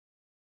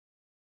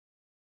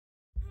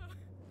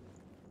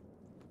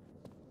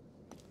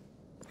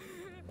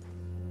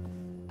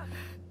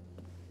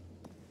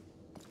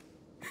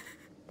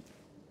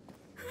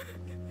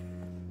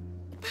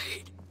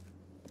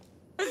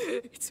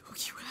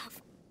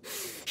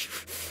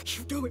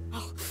You know it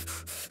well.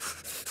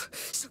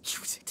 So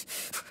use it.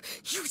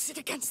 Use it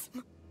against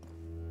them.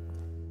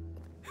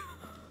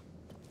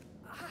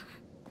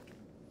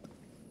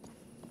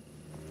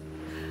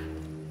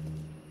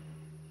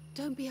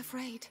 Don't be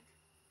afraid.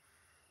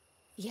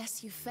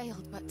 Yes, you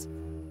failed, but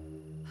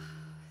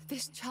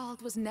this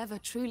child was never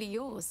truly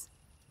yours.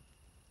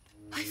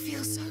 I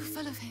feel so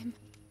full of him.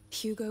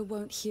 Hugo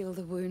won't heal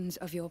the wounds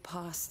of your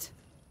past.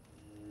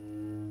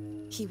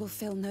 He will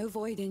fill no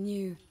void in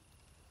you.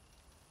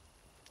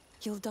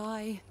 You'll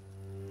die.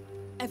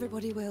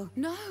 Everybody will.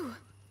 No!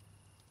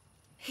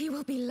 He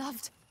will be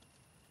loved.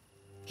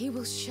 He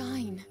will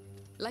shine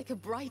like a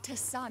brighter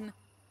sun,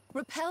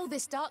 repel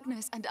this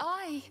darkness, and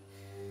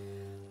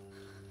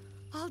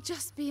I'll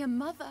just be a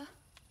mother,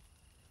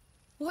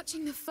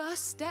 watching the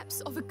first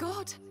steps of a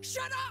god.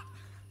 Shut up!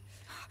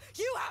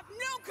 You have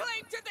no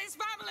claim to this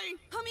family!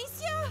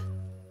 Amicia!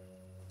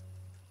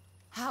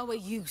 How are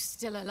you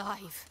still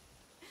alive?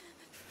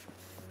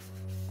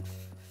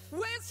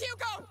 Where's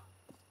Hugo?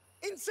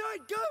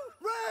 Inside, go!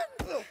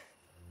 Run!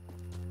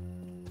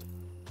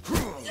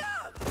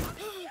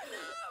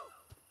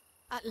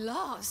 At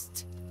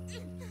last!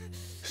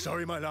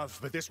 Sorry, my love,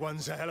 but this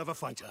one's a hell of a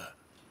fighter.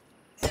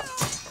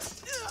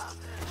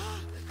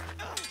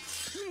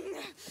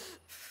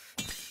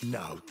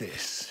 Now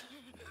this.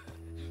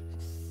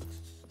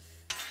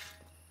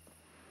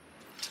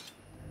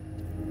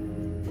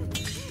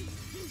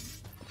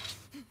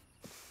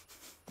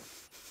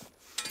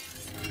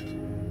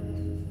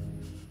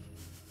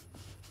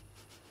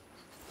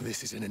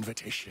 This is an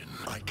invitation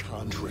I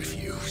can't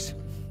refuse.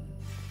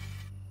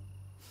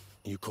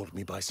 You caught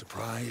me by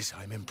surprise.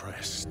 I'm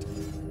impressed.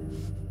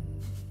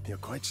 You're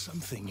quite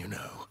something, you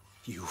know.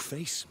 You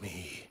face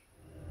me,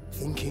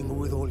 thinking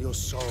with all your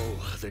soul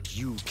that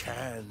you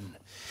can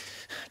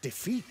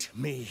defeat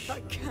me.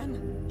 I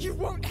can. You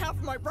won't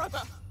have my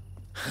brother.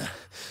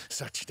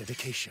 Such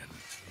dedication.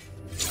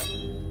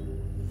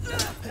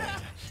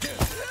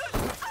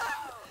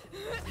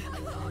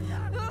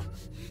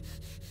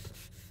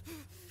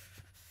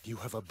 You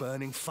have a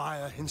burning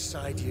fire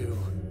inside you.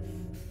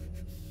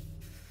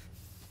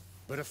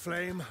 But a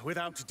flame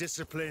without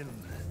discipline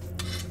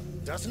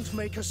doesn't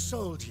make a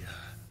soldier.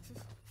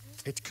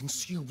 It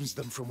consumes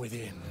them from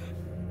within.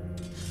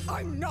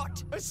 I'm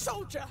not a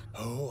soldier!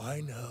 Oh,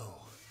 I know.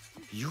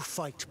 You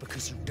fight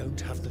because you don't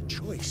have the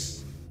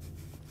choice.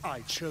 I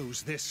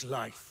chose this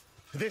life.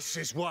 This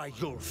is why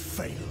you'll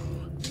fail.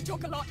 You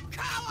talk a lot,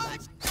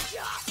 coward!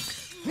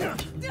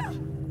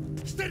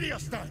 Steady your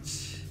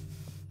stance!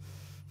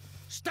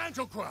 Stand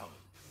your ground!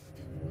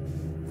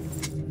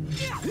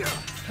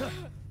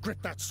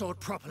 Grip that sword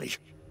properly.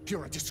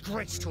 You're a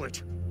disgrace to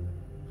it.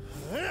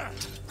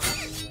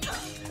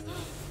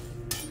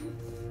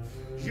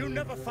 You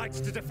never fight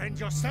to defend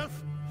yourself.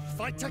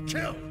 Fight to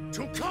kill,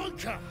 to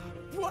conquer.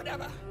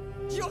 Whatever.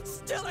 You're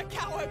still a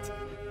coward.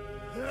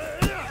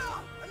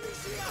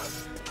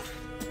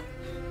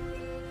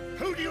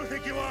 Who do you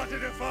think you are to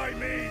defy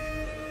me?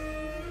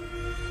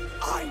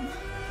 I'm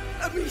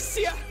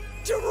Amicia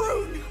to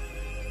Rune.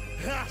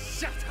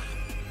 Shut up!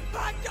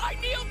 And I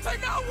kneel to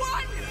no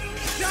one!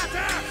 Shut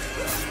up!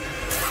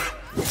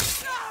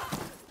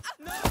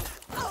 No!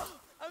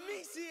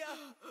 Amicia!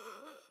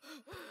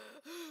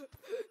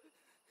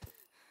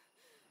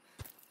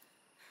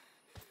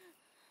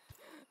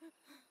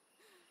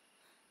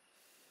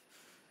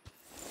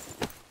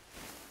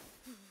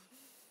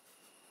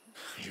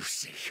 You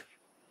see,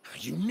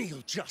 you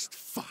kneel just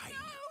fine.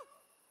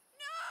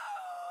 No!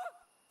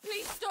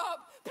 Please stop!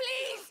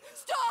 Please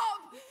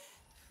stop!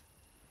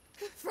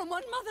 From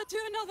one mother to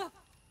another.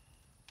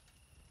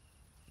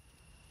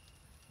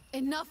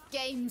 Enough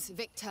games,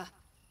 Victor.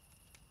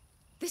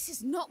 This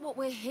is not what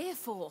we're here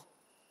for.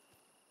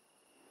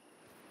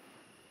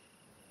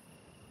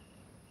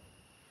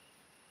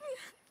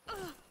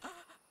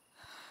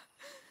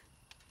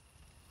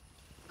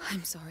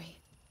 I'm sorry.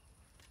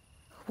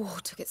 War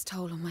took its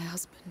toll on my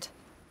husband.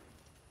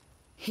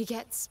 He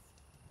gets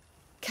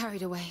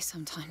carried away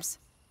sometimes.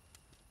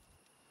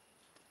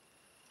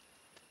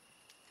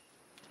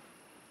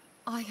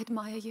 I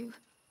admire you.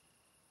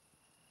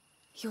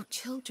 Your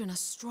children are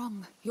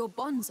strong. Your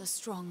bonds are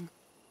strong.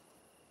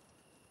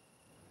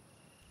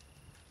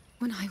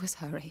 When I was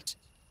her age,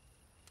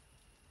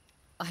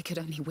 I could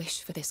only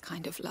wish for this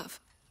kind of love.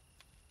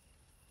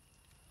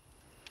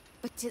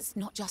 But it's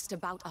not just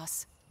about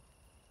us.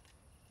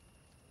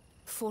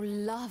 For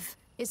love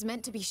is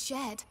meant to be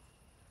shared,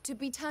 to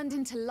be turned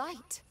into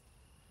light,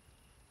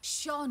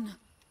 shone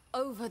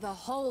over the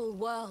whole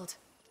world.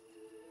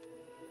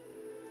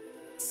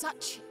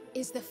 Such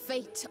is the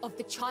fate of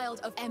the child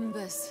of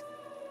embers.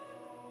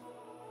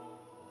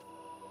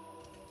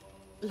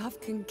 Love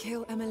can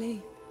kill,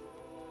 Emily.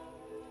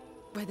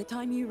 By the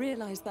time you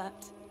realize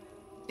that,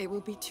 it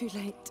will be too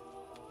late.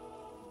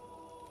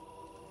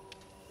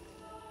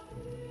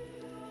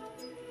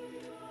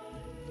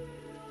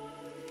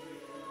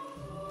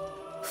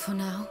 For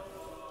now,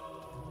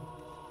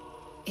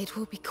 it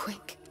will be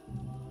quick.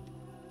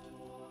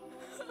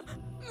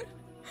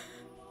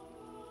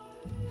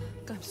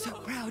 I'm so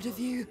proud of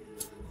you.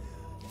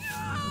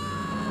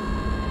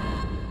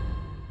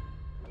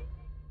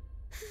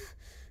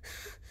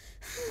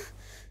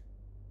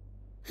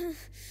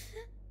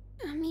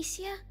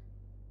 Amicia?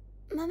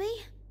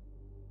 Mummy?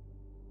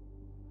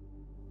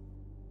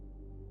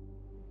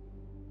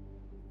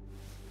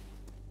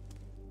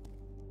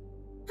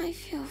 I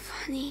feel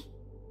funny.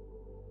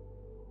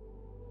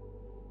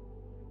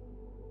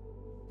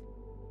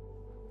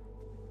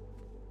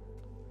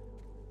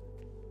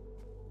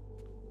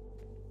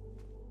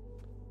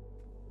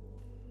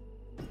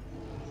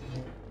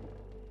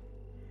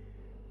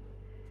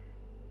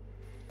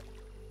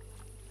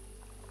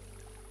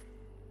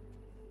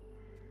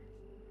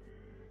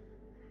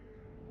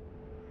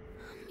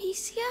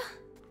 Amicia?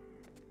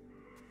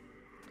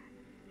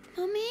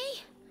 Mummy?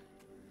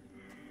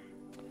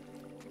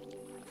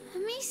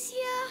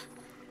 Amicia?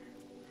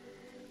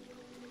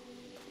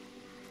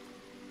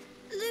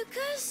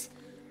 Lucas?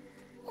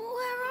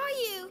 Where are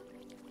you?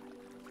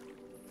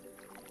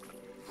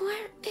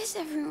 Where is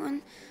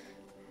everyone?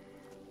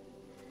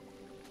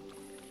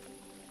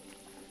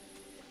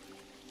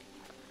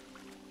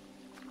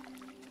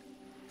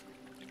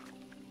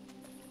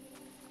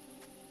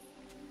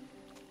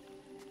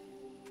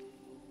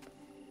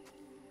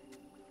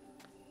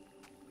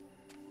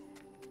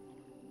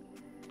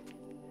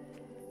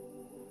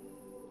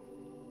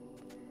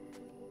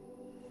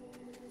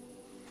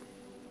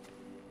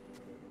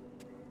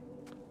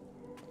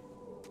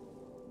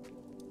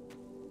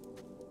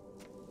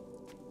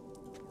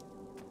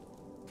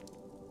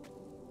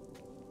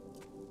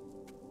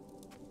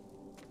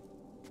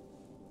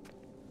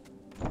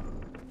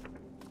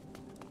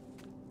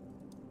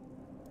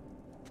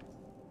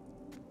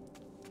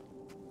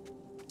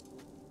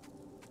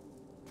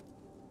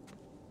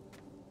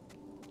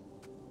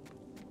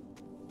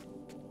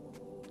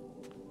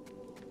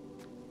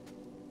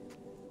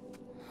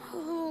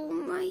 Oh,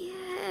 my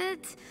head.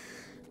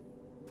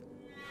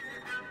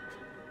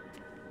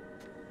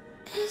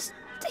 Is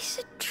this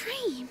a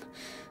dream?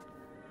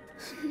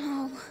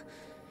 No,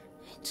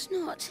 it's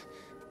not.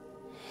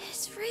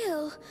 It's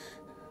real.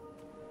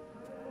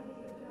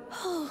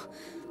 Oh,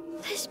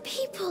 there's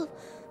people.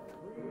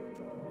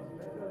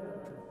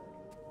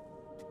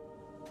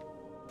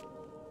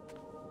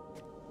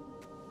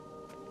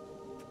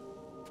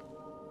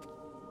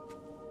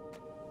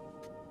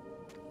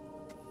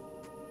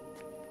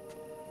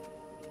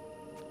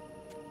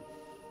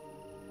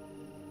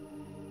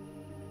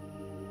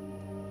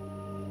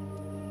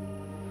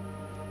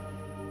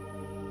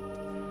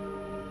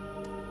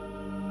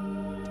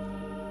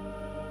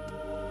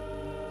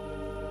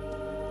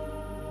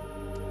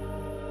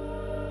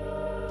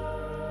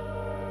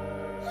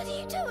 What are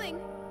you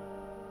doing?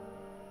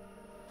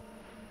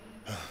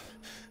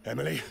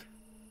 Emily?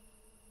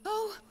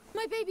 Oh,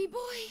 my baby boy.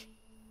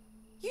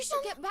 You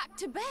should get back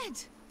to bed.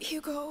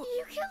 Hugo.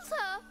 You killed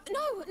her.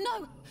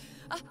 No.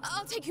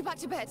 I'll take you back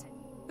to bed.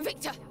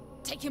 Victor,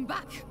 take him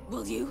back,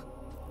 will you?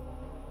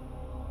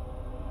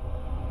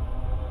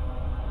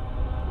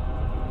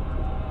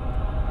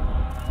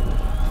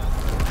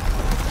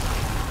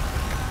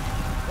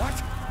 What?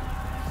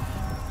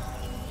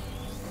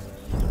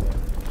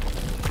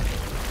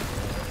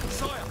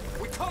 Sire,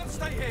 we can't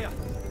stay here.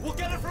 We'll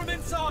get her from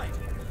inside.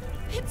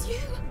 It's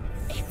you.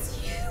 It's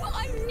you.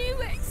 I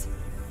knew it.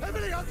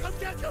 Emily, I'll come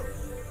get you!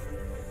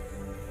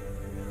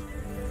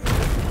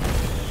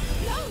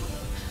 No!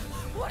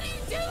 What are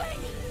you doing?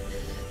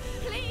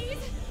 Please,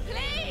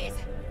 please!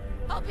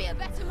 I'll be a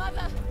better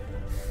mother.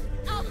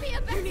 I'll be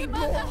a better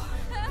mother.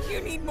 You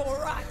need more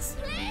rats.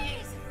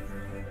 Please!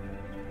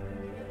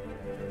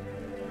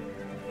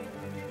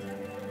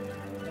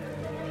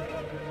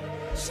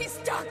 She's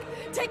stuck.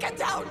 Take her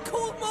down.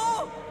 Call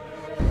more.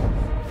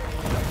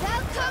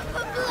 They'll come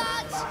for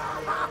blood.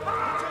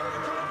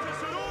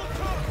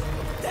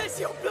 There's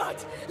your blood.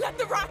 Let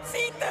the rats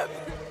eat them.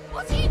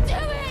 What are you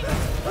doing?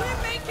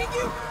 We're making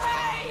you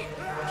pay.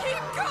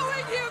 Keep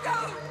going, Hugo.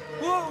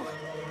 Whoa!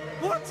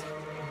 What?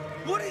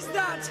 What is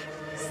that?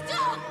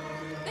 Stop!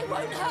 They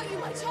won't hurt you,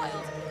 my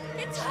child.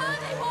 It's her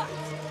they want.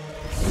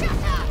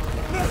 Shut up!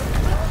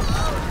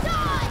 Oh,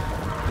 die!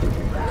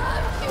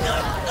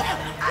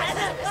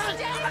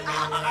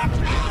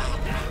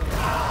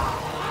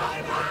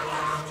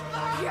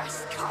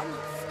 Yes, come.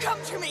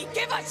 Come to me.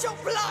 Give us your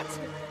blood.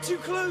 Too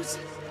close.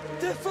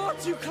 They're far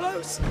too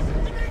close.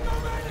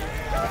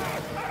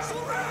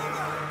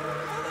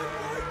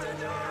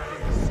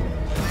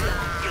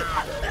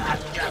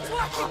 It's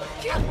working.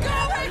 Keep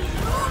going.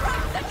 More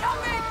rats are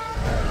coming.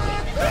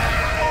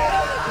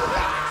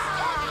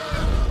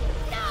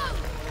 No!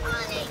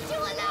 I'll eat you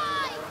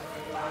alive!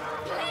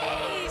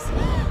 Please!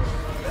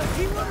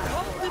 He won't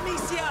hold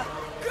Amicia.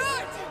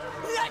 Good.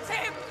 Let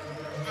him.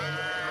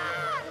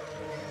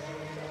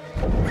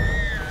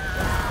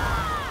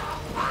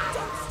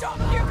 Don't stop,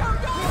 Hugo.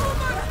 You're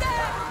almost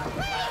there.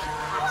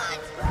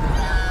 What?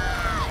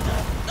 Blood!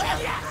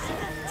 Yes.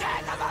 Tear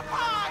them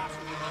apart.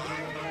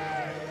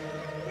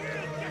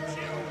 We'll get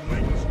you,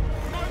 witch!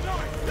 My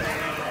knife!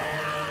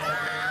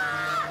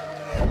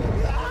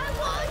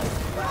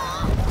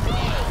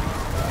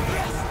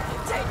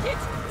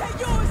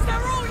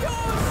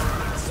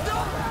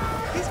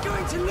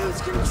 to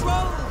lose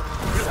control!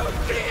 So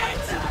be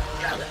it!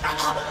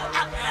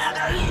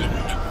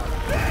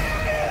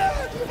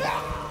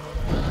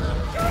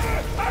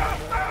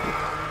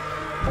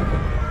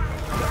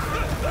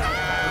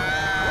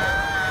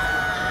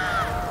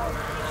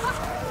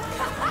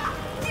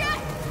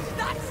 Yes!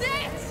 That's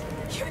it!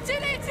 You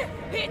did it!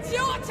 It's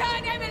your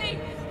turn, Emily!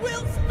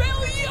 We'll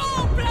spill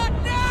your blood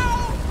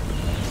now!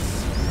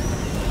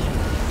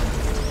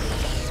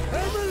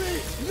 Emily!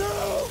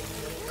 No!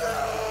 No!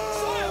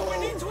 Sire, we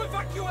need to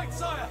evacuate,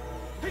 sire!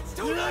 It's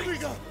too Let me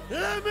late! go!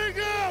 Let me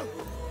go!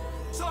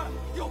 Sire,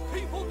 your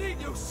people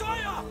need you,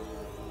 sire!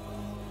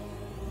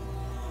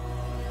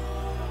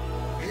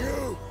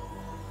 You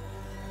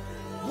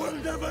will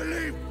never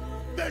leave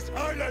this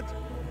island!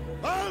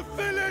 I'll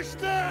finish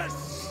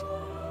this!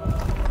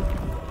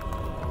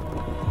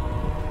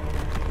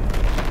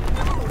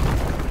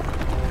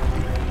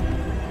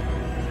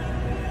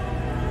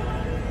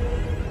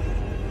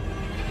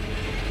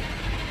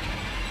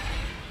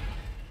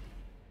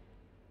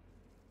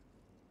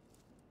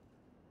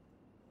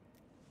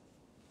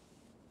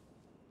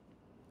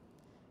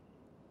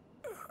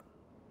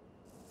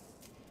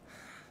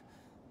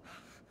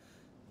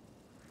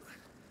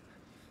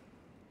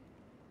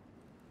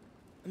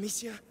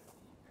 Amicia?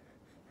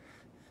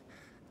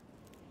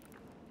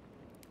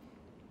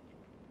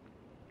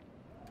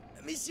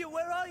 Amicia,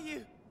 where are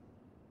you?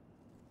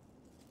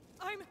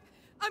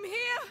 I'm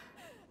here!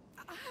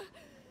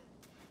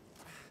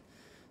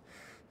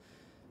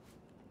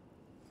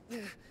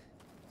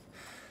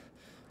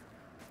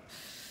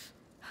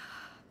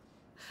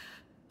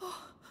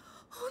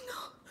 Oh no!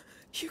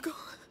 Hugo!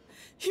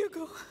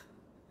 Hugo!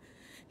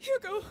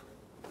 Hugo!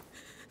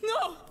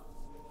 No!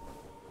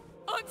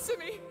 Answer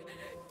me!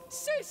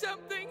 Say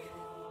something!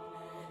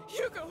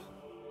 Hugo!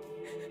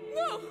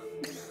 No!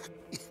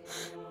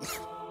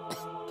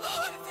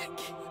 Oh, thank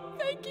you!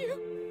 Thank you!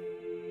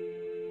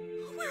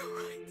 We're all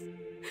right!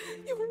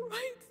 You're all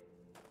right!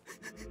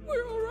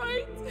 We're all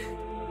right!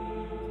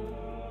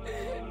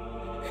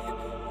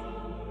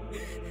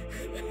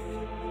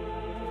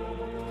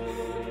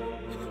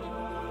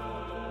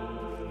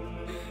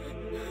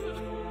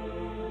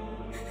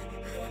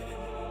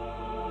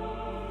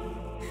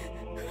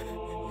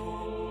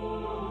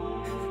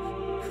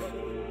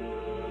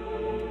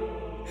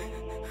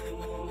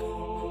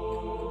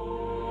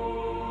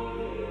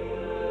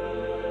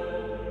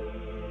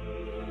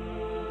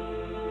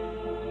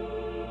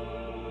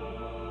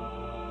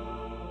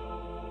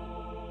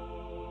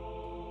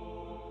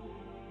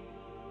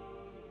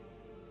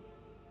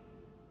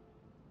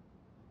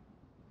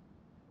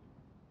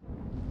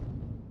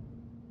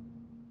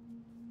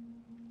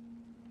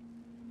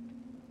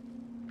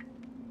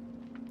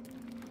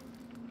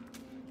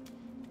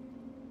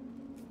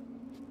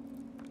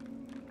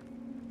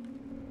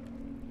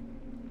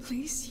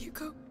 Please,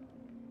 Hugo.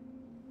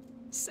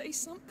 Say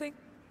something.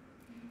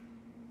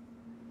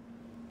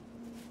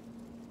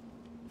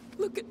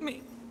 Look at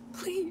me,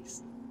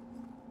 please.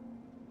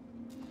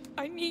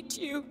 I need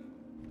you.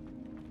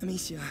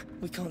 Amicia,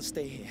 we can't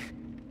stay here.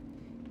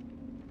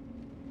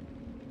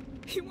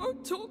 He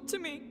won't talk to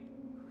me.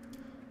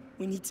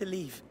 We need to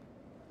leave.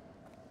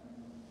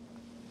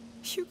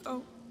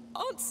 Hugo,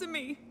 answer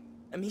me.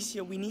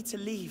 Amicia, we need to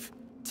leave.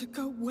 To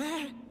go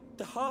where?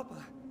 The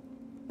harbor.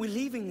 We're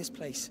leaving this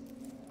place.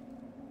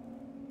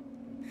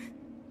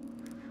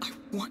 I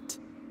want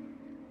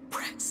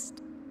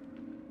rest.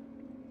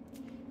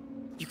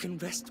 You can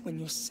rest when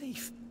you're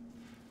safe.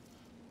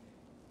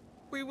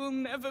 We will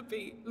never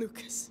be,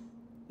 Lucas.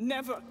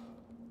 Never.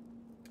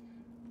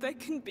 There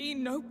can be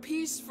no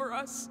peace for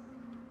us.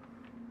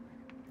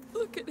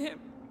 Look at him.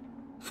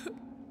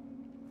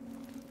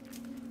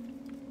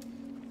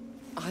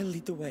 I'll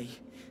lead the way.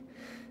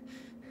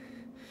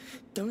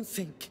 Don't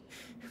think.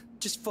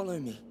 Just follow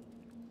me.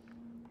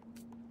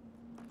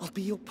 I'll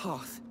be your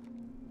path.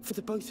 For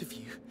the both of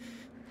you.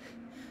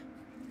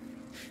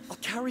 I'll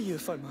carry you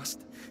if I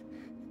must.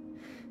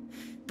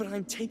 But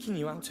I'm taking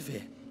you out of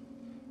here.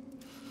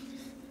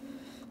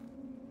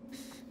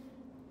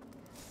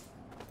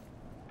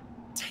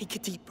 Take a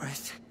deep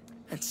breath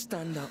and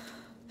stand up.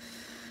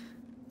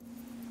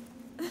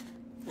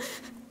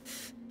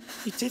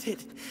 You did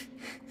it.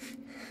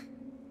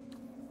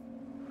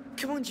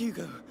 Come on,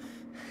 Hugo.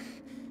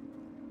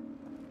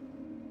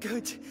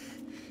 Good.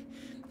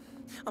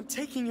 I'm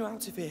taking you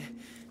out of here.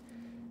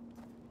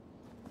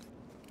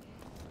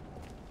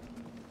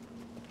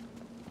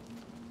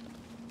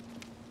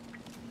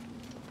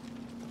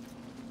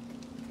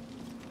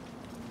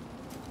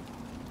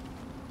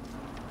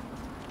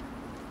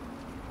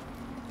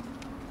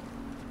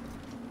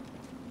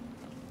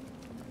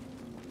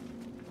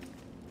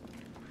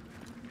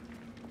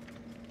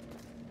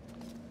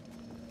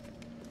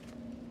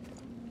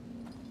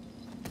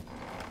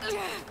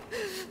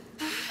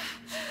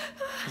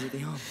 Is it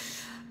the arm?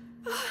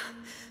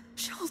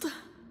 Shoulder.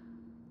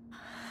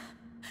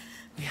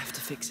 We have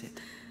to fix it.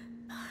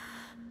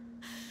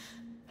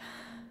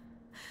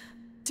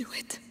 Do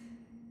it.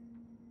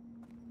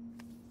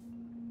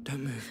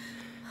 Don't move.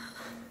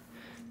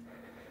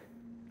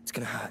 It's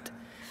gonna hurt.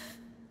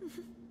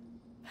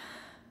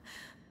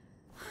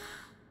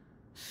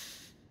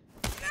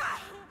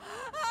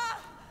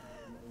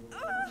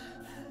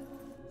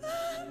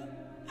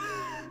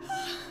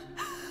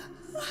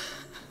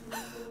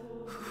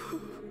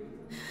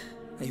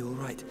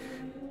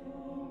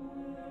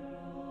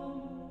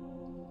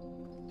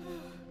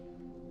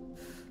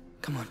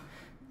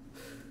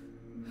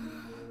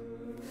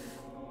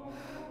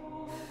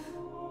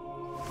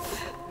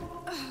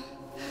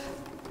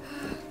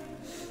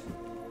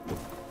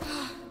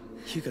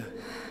 Hugo,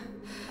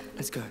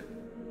 let's go.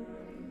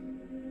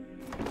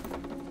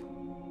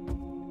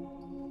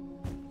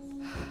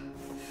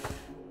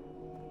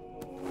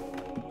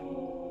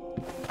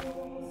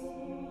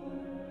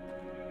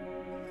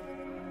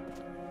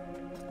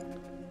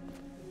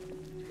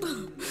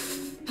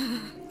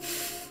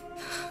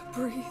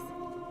 Breathe.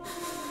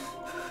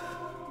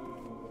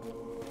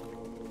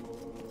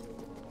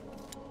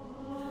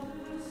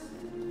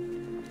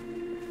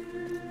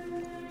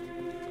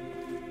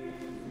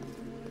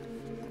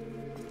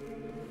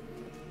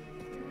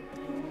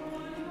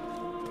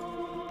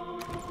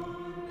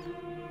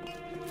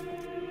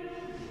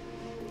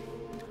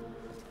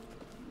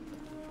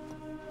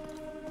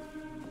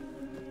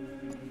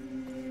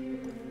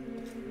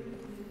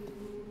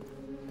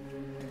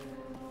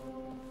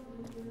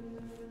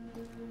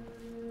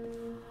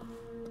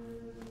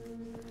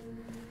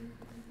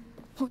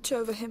 Watch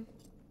over him.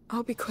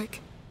 I'll be quick.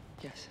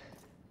 Yes.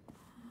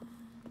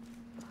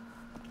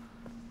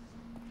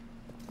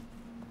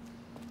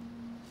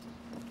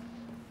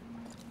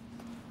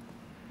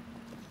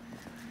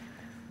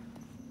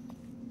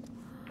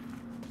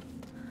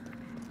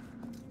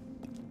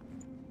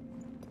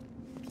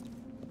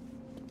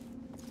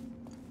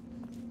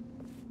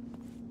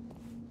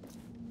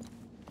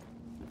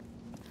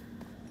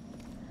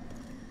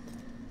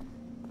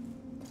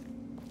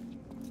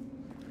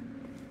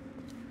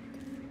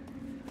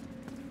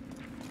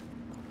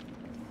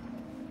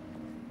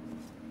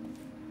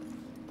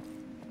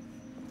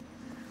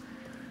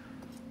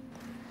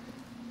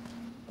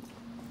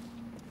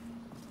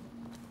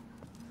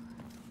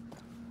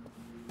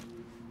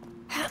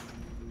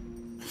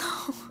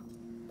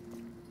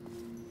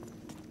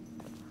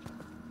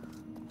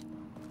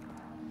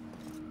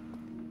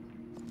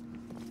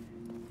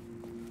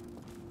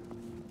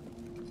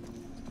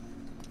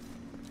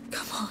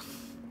 Come on.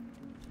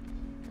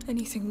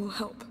 Anything will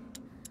help.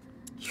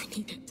 You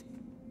need it.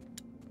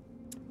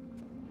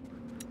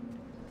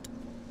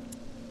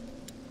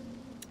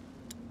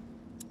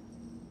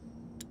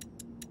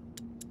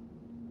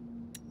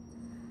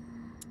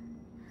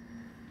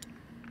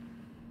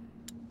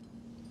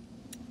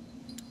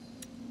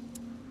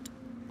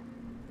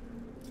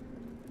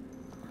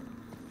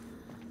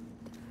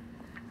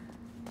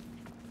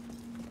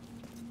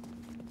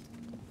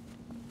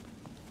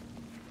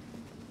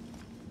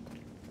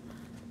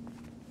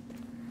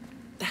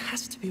 There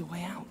has to be a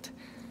way out.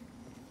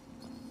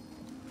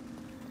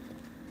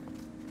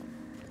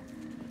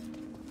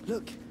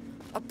 Look,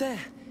 up there,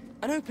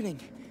 an opening.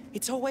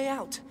 It's our way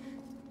out.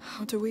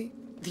 How do we?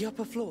 The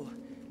upper floor.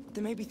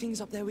 There may be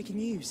things up there we can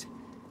use.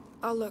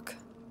 I'll look.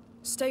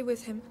 Stay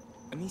with him.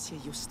 Amicia,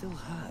 you're still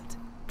hurt.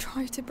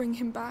 Try to bring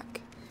him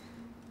back.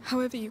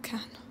 However you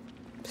can.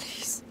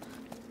 Please.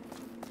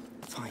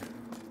 Fine.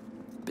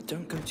 But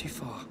don't go too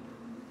far.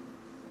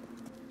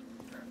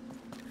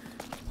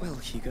 Well,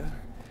 Hugo,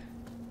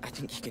 I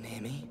think you can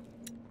hear me.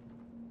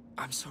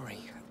 I'm sorry.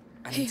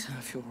 I need to know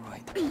if you're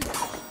right.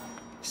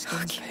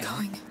 Skin's Keep pale.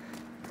 going.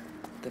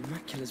 The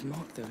macula's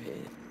mark, though,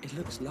 it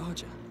looks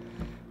larger.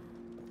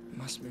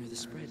 Must mirror the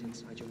spread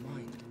inside your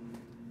mind.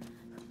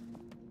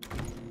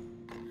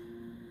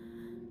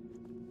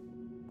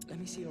 Let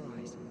me see your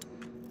eyes.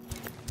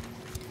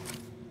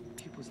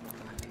 Pupils not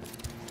dilating.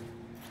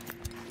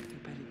 You're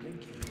barely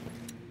blinking.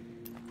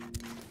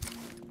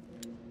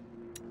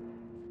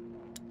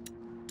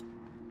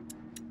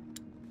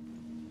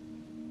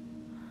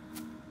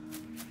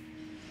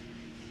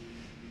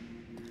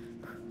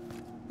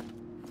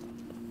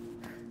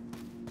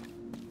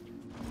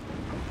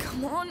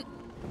 Come on.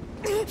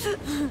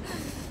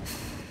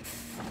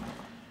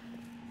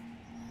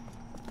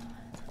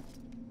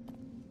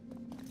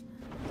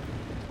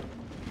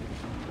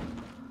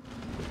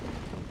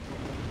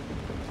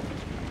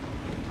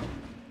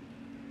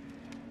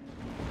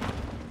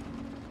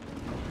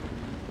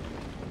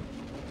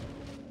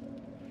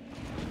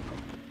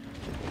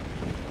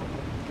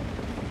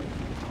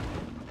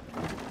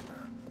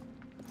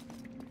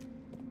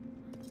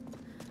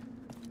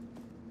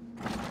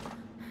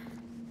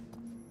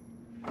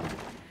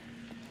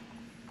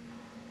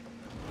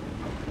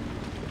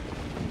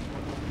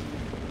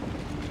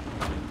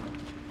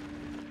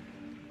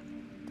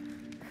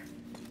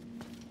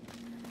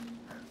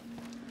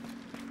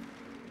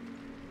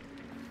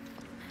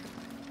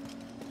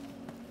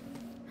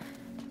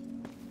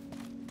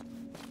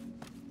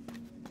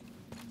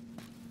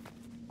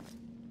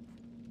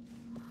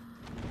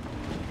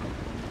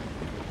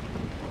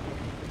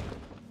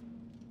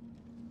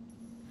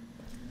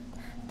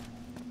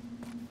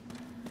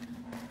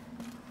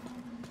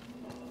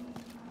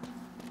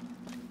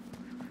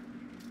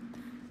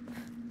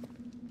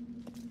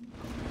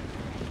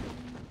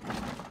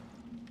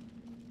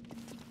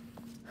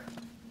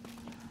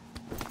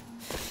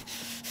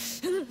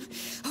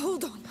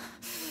 Hold on.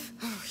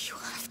 Oh, you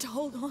have to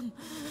hold on.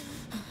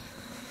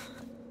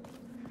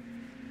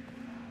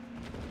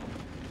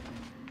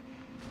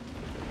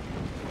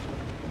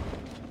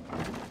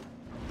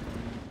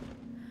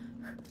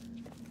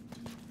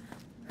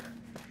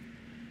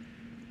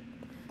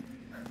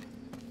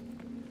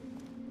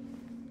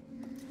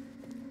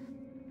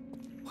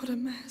 What a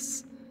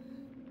mess.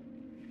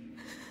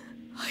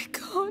 I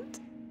can't.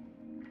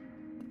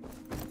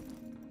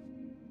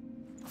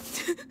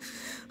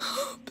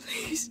 Oh,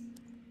 please.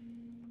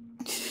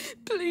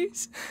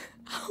 Please.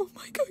 How am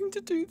I going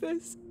to do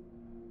this?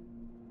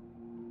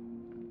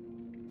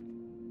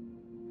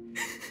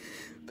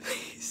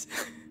 Please.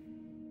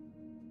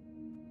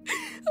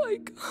 I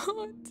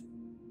can't.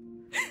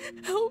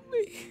 Help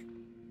me.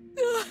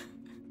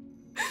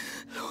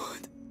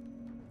 Lord.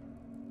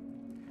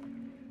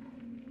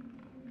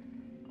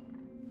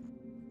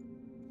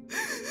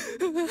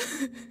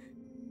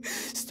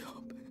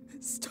 Stop.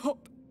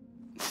 Stop.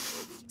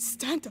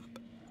 Stand up.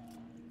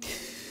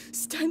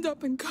 Stand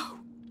up and go.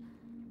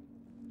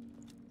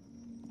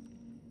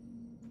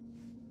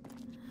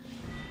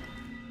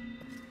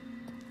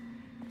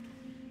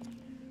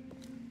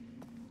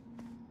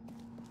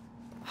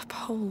 A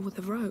pole with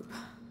a rope.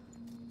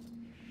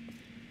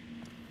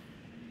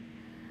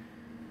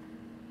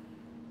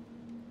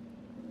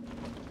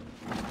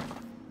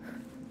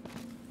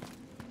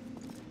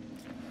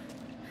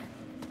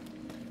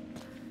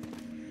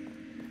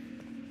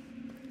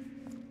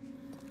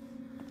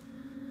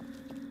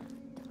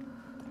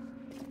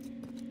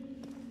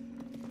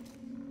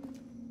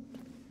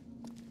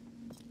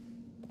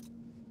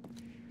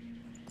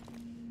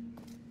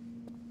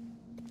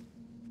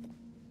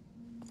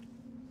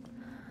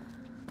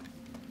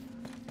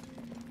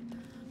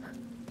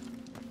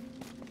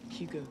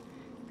 Hugo,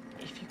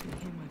 if you can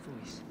hear my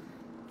voice,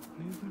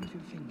 move one of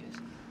your fingers.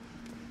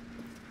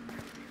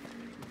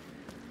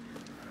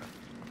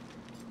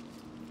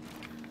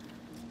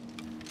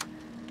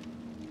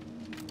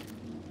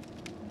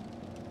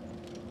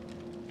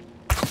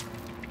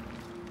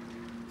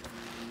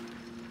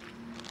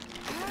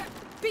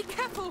 Be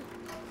careful!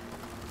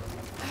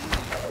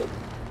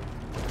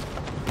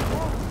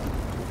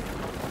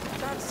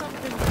 That's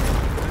something.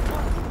 Good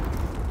one.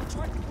 I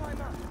tried to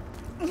climb up.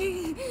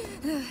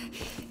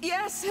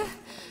 Yes.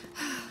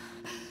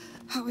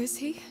 How is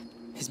he?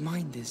 His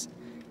mind is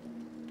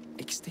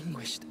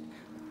extinguished.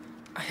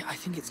 I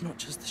think it's not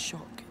just the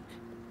shock.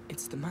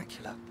 It's the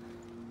macula.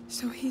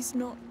 So he's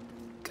not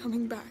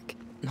coming back?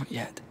 Not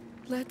yet.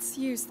 Let's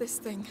use this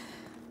thing.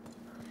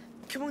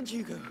 Come on,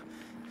 Hugo.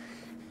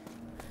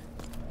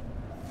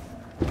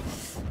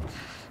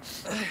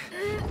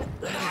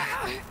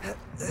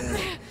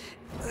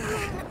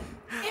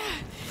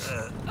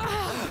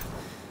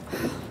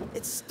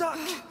 It's stuck.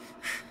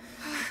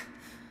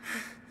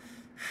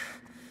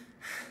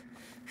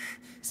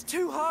 It's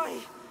too high.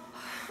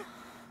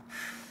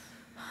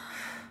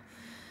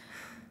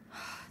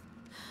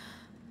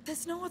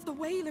 There's no other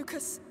way,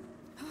 Lucas.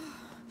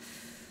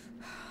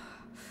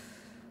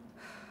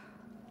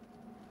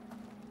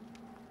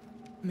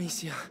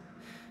 Amicia,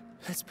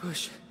 let's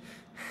push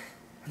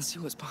and see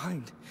what's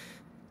behind.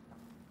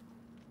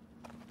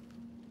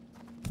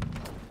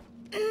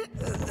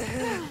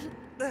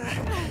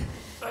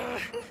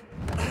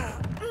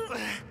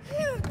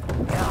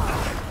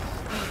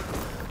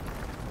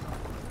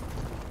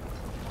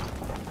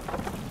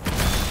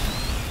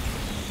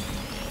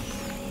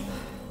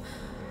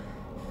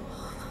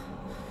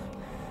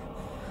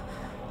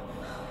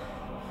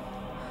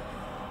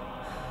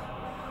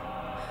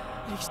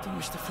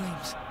 Extinguish the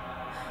flames.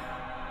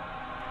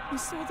 We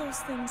saw those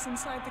things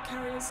inside the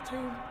carrier's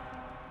tomb.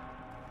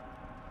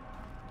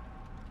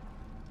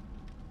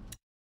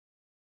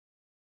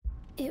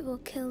 It will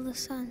kill the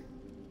sun.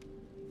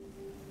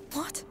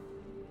 What?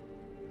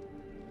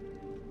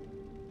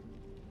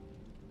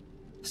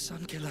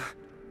 Sun Killer.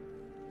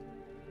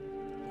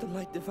 The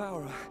Light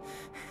Devourer.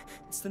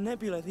 It's the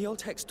nebula the old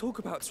texts talk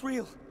about. It's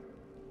real.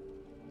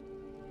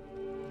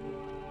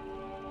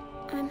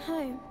 I'm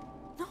home.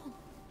 No.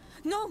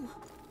 No!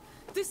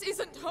 This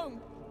isn't home!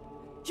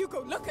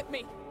 Hugo, look at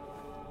me!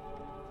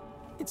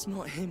 It's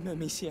not him,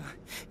 Amicia.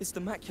 It's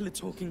the macula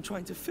talking,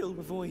 trying to fill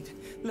the void,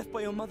 left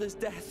by your mother's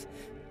death.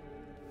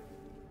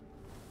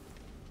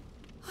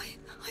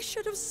 I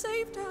should have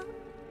saved her,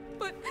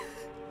 but...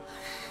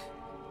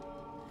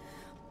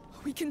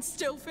 We can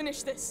still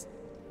finish this.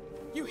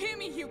 You hear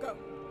me, Hugo?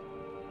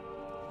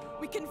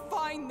 We can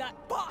find that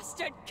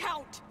bastard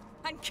Count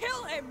and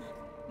kill him!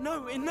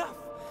 No, enough!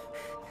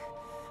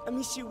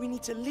 Amicia, we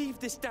need to leave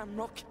this damn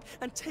rock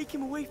and take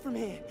him away from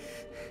here.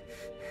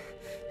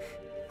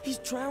 He's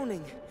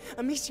drowning.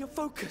 Amicia,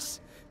 focus.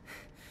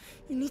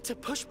 You need to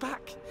push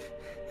back.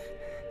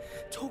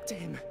 Talk to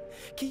him.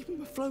 Keep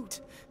him afloat.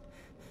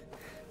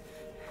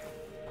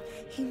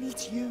 He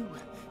needs you.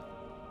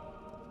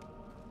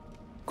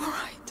 All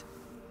right.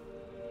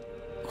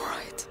 All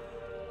right.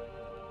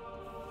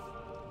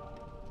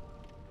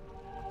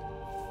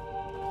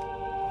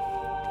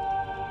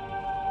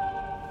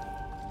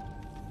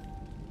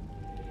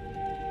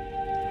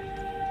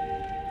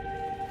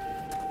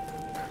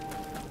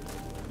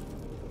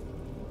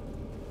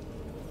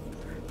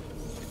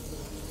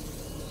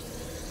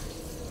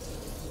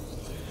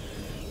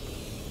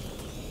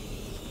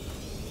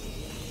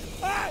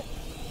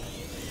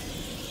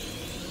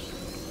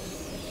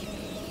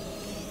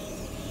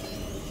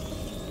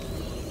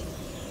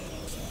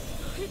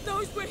 It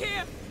knows we're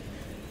here!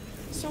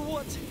 So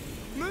what?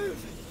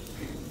 Move!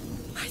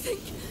 I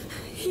think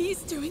he's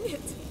doing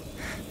it.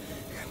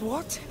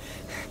 What?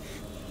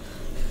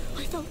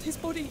 I felt his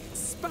body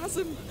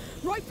spasm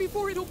right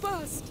before it all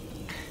burst.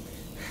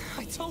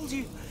 I told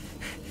you,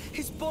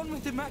 his bond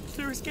with the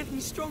Macula is getting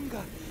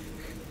stronger.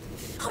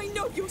 I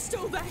know you're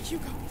still there,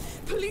 Hugo.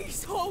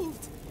 Please hold.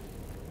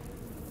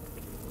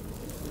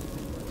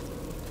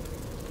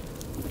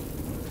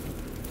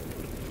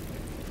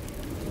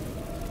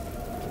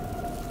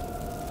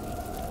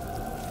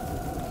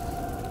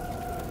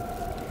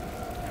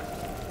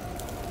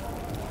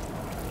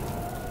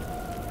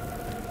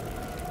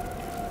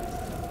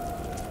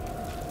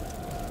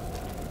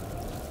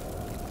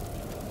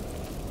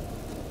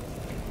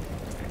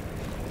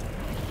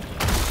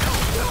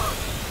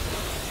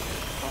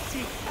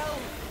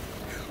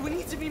 We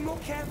need to be more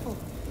careful.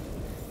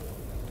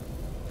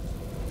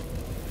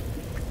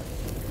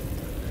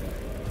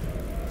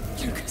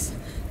 Lucas,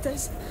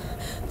 there's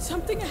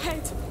something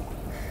ahead.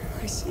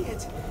 I see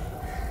it.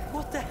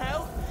 What the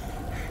hell?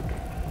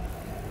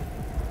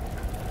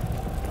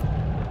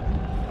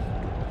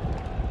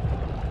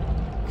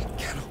 It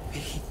cannot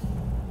be.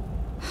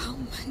 How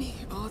many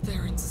are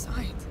there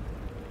inside?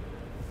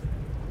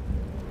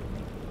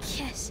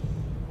 Yes,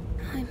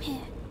 I'm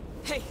here.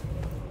 Hey,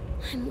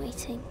 I'm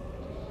waiting.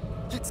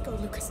 let's go,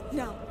 Lucas,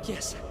 now.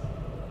 Yes.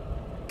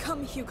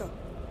 Come, Hugo.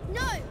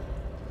 No!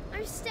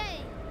 I'm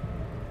staying.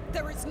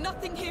 There is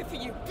nothing here for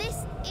you. This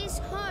is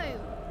home.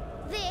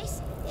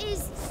 This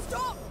is...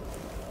 Stop!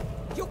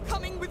 You're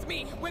coming with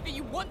me, whether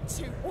you want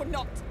to or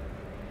not.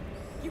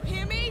 You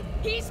hear me?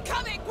 He's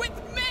coming with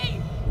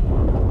me!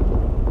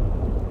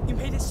 You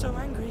made us so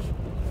angry.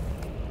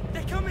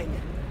 They're coming!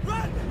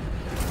 Run!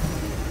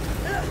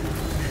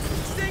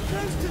 Stay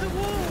close to the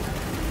wall!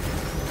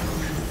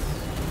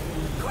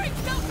 Quick,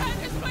 they'll tear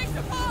this place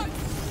apart!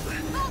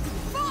 Oh,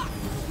 fuck!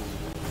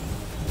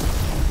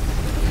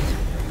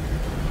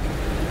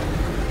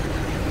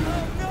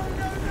 Oh,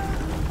 no!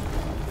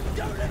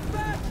 Don't look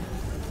back!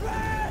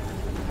 Run!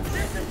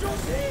 This is your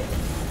seat!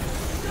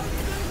 Don't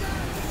do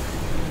that!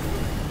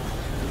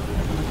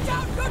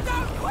 Down, go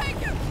down, quick!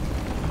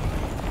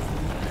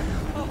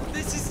 Oh,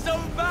 this is so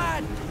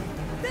bad!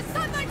 The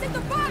sunlight's in the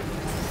back!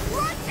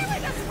 Run to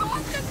it as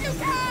fast as you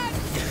can!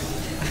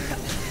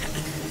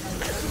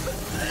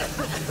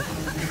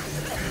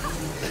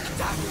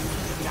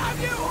 Damn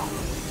you!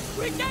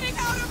 We're getting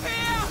out of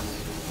here!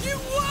 You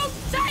won't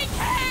take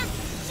him!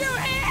 You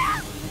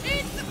hear?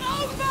 It's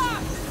over!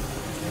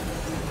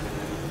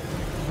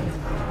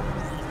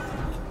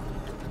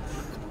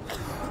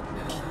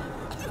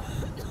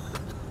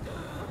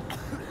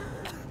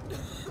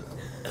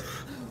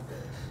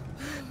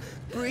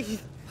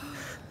 Breathe.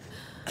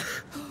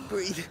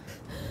 Breathe.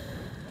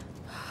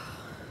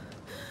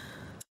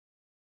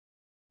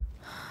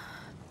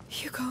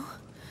 Hugo?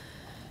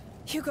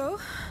 Hugo?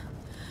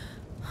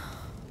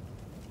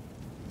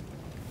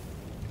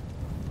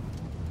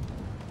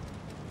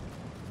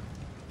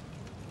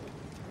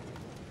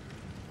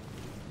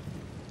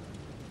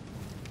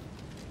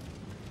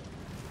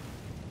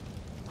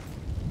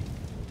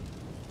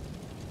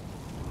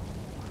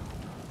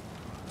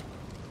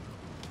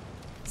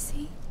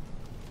 See?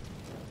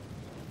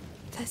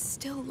 There's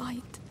still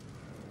light.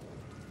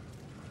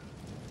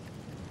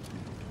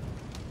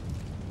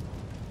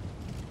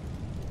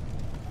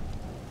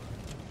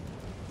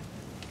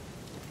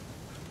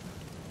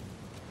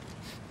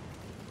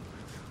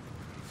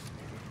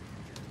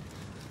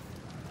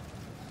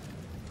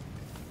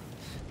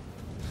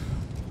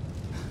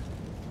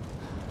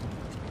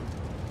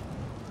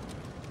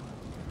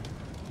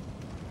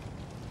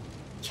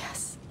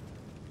 Yes,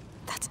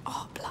 that's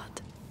our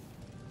blood.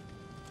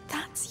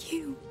 That's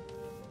you.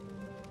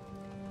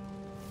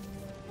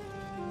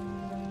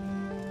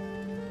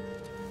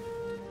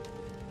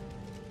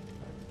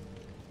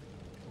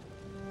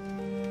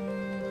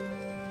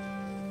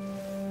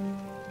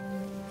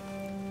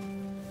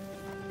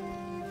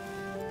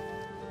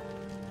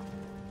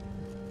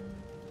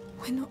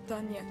 We're not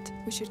done yet.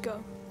 We should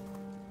go.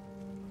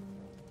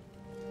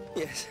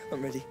 Yes,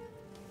 I'm ready.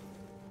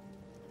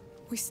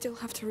 We still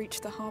have to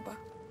reach the harbor.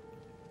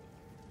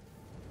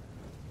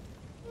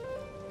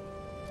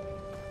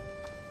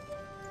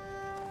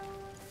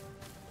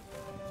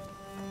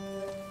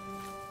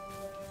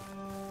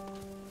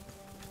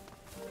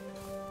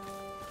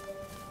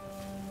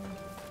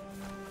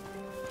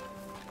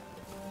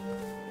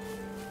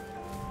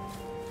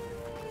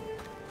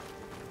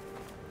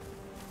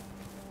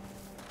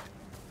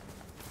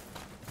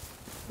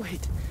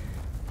 Wait.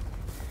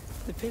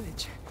 The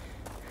village.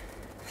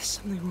 There's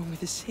something wrong with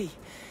the sea.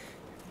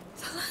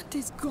 The land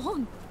is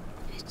gone.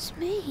 It's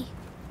me.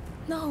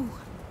 No.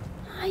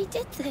 I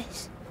did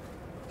this.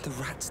 The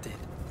rats did.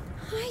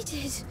 I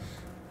did.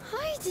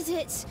 I did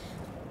it.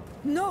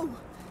 No.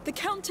 The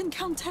Count and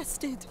Countess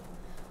did.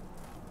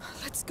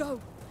 Let's go.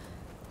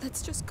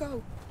 Let's just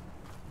go.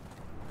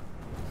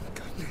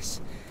 Goodness.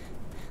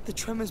 The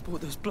tremors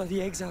brought those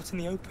bloody eggs out in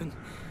the open.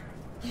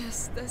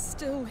 Yes, they're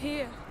still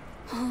here.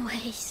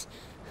 Always.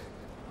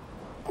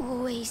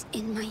 always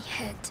in my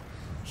head.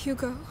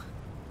 Hugo.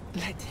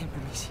 Let him,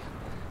 Amicia.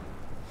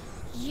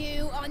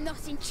 You are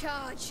not in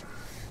charge.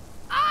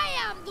 I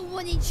am the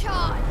one in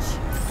charge.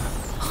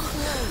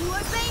 You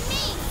obey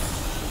me.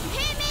 You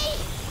hear me?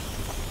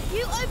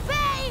 You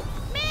obey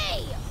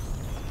me.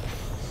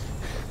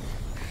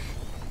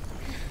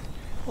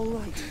 All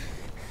right.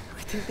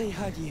 I think they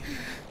had you.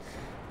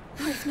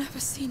 I've never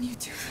seen you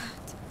do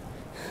that.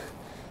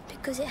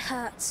 Because it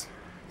hurts.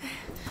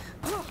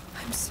 Oh,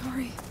 I'm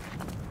sorry.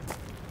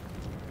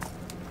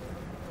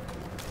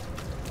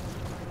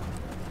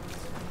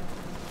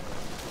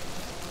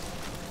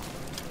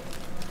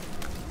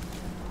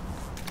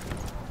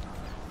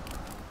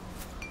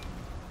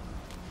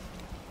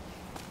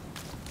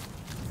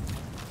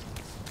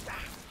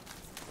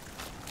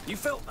 You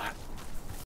felt that?